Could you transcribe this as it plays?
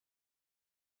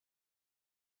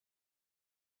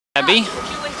Abby. But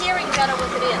you were hearing better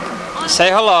with it in. Say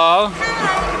hello.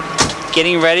 Hi.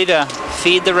 Getting ready to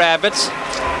feed the rabbits. Is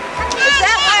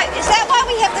that why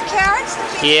we have the carrots?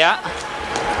 Yeah.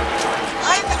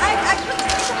 I couldn't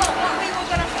think about what we were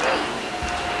going to feed.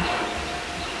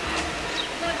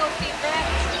 We're going to go feed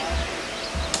rabbits.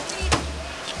 Feed.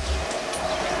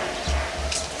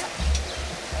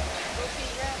 Go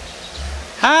feed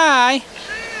rabbits. Hi.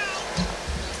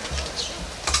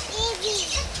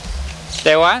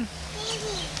 They what?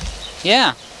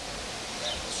 Yeah.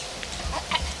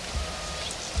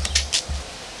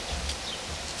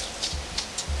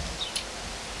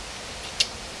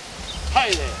 Hi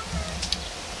there.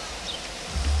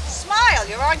 Smile,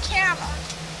 you're on camera.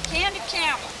 Candid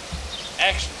camera.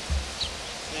 Action.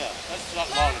 Yeah, that's not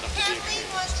long enough to be a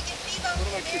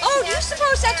comedian. Oh, do you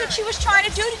suppose that's what she was trying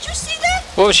to do? Did you see that?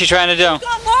 What was she trying to do? She's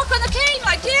going to walk on the cane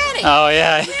like Daddy. Oh,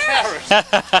 yeah. Carrots.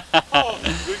 Oh,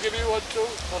 we give you one too?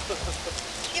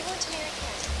 Give one to Mary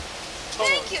Karen.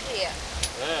 Thank you, dear.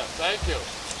 Yeah, thank you.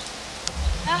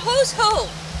 Now, who's who?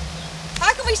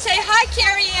 How can we say hi,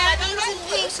 Carrie Ann?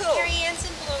 Who's who? Carrie Ann's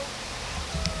in blue.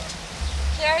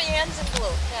 Carrie Ann's in blue.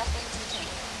 Kathleen's in pink.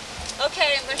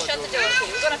 Okay, I'm going to shut the door for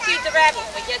you. We're going to feed the rabbit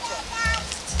when we get to it.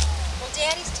 Well,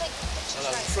 Daddy's taking pictures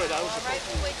I'm right afraid I now. was All right,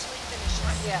 we'll wait till he finishes.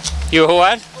 Yeah. You a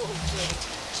what?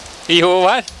 You a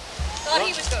what? Thought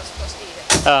he was supposed to eat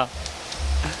it. Oh.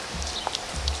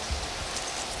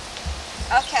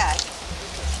 Okay.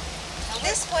 Now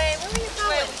this way, where are you Which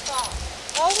way going? are we falling?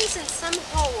 Always in some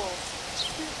hole.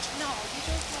 No, you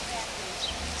don't go back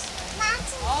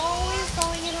there. Always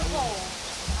going in a hole.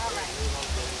 All right.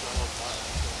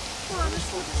 Come on, let's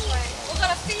go this way. We're going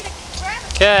to feed a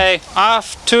rabbit. Okay,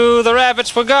 off to the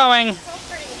rabbits we're going. So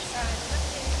pretty inside.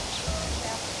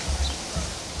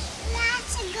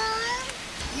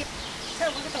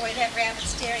 Look at the way that rabbit's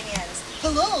staring at us.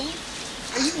 Hello?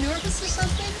 Are you nervous or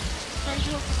something? Trying to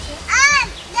do a picture?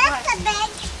 That's a big.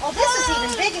 Oh, this is even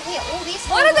bigger here. Oh, these.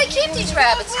 What do they keep these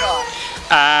rabbits for?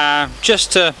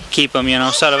 Just to keep them, you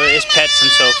know, sort of as pets and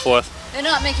so forth. They're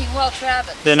not making Welsh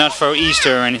rabbits. They're not for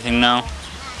Easter or anything, no.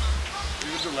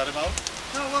 You could let him out?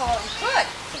 No, well, you could.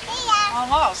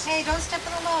 Almost. Hey, don't step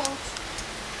in the load.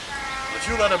 If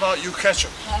you let him out, you catch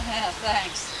him.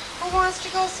 Thanks. Who wants to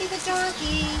go see the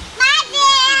donkey? My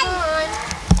dad. Come on.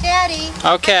 Daddy.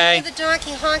 Okay, The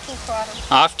donkey honking for him.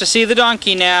 off to see the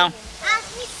donkey now.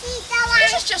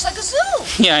 This is just like a zoo.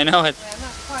 Yeah, I know it. Well,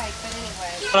 not quite, but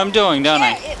anyway. What I'm doing, don't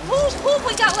I? Who have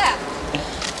we got left?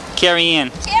 Carrie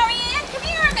Ann. Carrie Ann, come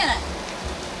here a minute.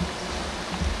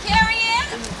 Carrie Ann?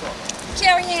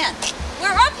 Carrie Ann,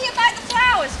 we're up here by the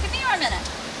flowers. Come here a minute.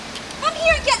 Come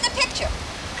here and get in the picture.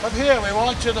 Come here, we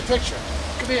want you in the picture.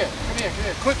 Come here, come here, come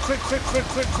here. Quick, quick, quick, quick,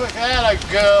 quick, quick. Atta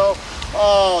girl.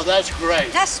 Oh, that's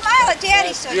great. Now smile at Daddy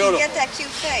That's so you can get beautiful. that cute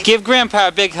face. Give Grandpa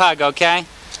a big hug, okay?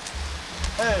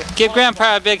 Hey, Give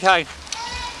Grandpa a big hug.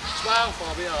 smile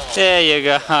for me. Oh. There you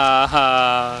go.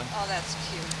 Oh, that's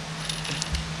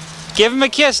cute. Give him a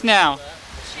kiss now.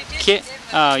 She did. Ki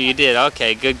oh, you did.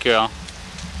 Okay, good girl.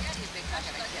 Daddy's big hug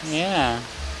and a kiss. Yeah.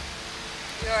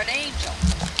 You're an angel.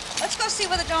 Let's go see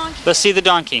where the donkey Let's see the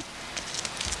donkey.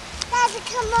 Daddy,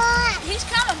 come on. He's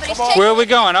coming, but he's Come on. taking Where are we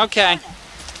going? Okay. Do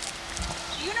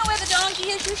you know where the donkey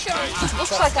is? You show me.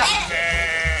 Looks like that.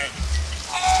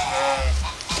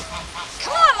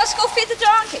 Come on, let's go feed the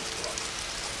donkey.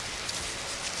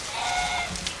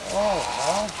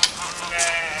 Oh,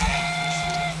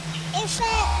 It's a. You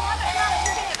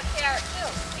can have a carrot too.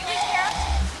 You eat carrots?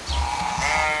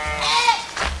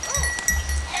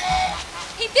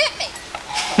 He bit me.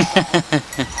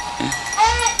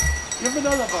 give him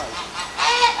another bite.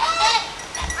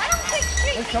 I don't think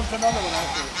sheep. Here comes another one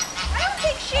after. I don't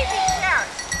think sheep eat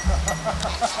carrots.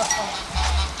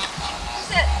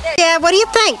 Yeah, what do you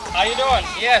think? How you doing?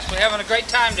 Yes, we're having a great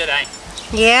time today.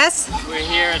 Yes? We're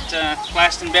here at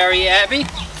Glastonbury Abbey.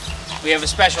 We have a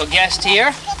special guest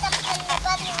here.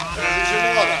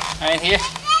 Right here.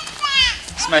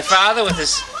 It's my father with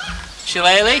his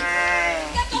shillelagh.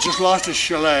 He just lost his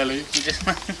shillelagh.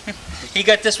 He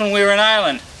got this when we were in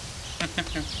Ireland.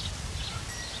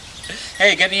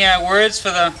 Hey, got any words for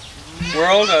the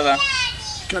world or the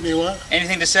Got any what?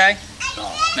 anything to say?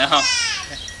 No. No.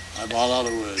 I'm all out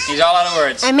of words. He's all out of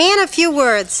words. I mean a few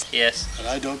words. Yes. And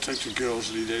I don't think the girls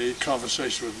need any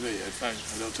conversation with me. In fact,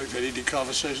 I don't think they need any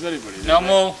conversation with anybody. No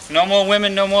more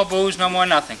women, no more booze, no more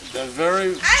nothing. They're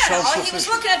very I don't know. He was self-sufficient.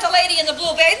 looking at the lady in the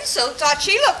blue bathing suit. Thought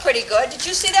she looked pretty good. Did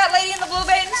you see that lady in the blue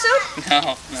bathing suit?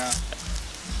 No, no.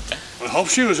 I hope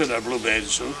she was in that blue bathing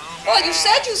suit. Well, you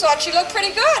said you thought she looked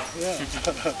pretty good. Yeah.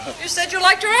 You said you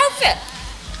liked her outfit.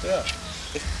 Yeah.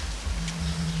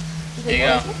 There you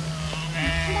go.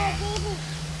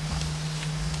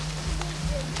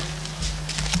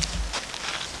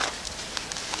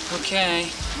 Okay.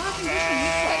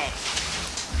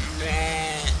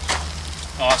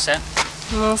 All set?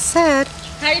 All set.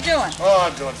 How you doing? Oh,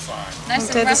 I'm doing fine. Nice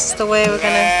Okay, and this is rough. the way we're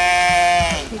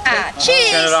gonna... Ah, cheese!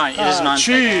 Turn it on. It isn't on.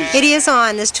 Cheese. It is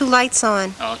on. There's 2 lights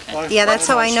on. Oh, okay. Yeah, that's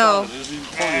how I know.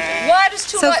 Why does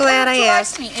two So lights? glad what do I two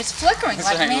lights asked. mean? It's flickering That's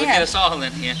like right. Look at mad. us all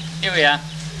in here. Here we are.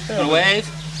 Wanna wave?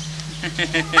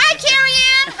 Hi, Carrie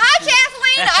Ann. Hi,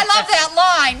 Kathleen. I love that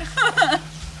line.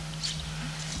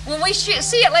 When we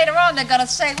see it later on, they're gonna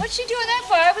say, "What's she doing that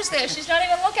for? I was there. She's not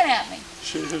even looking at me."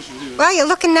 Well, you're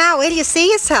looking now. Where do you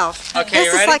see yourself? Okay, This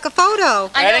you is ready? like a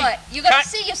photo. I know Ready? it. You're gonna Cut.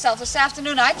 see yourself this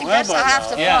afternoon. I think Well, that's am I half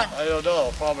the now? Yeah. fun. I don't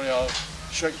know. Probably I'll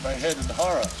shake my head in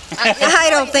horror. I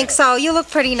don't think so. You look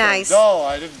pretty nice. No,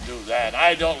 I didn't do that.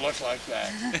 I don't look like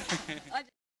that.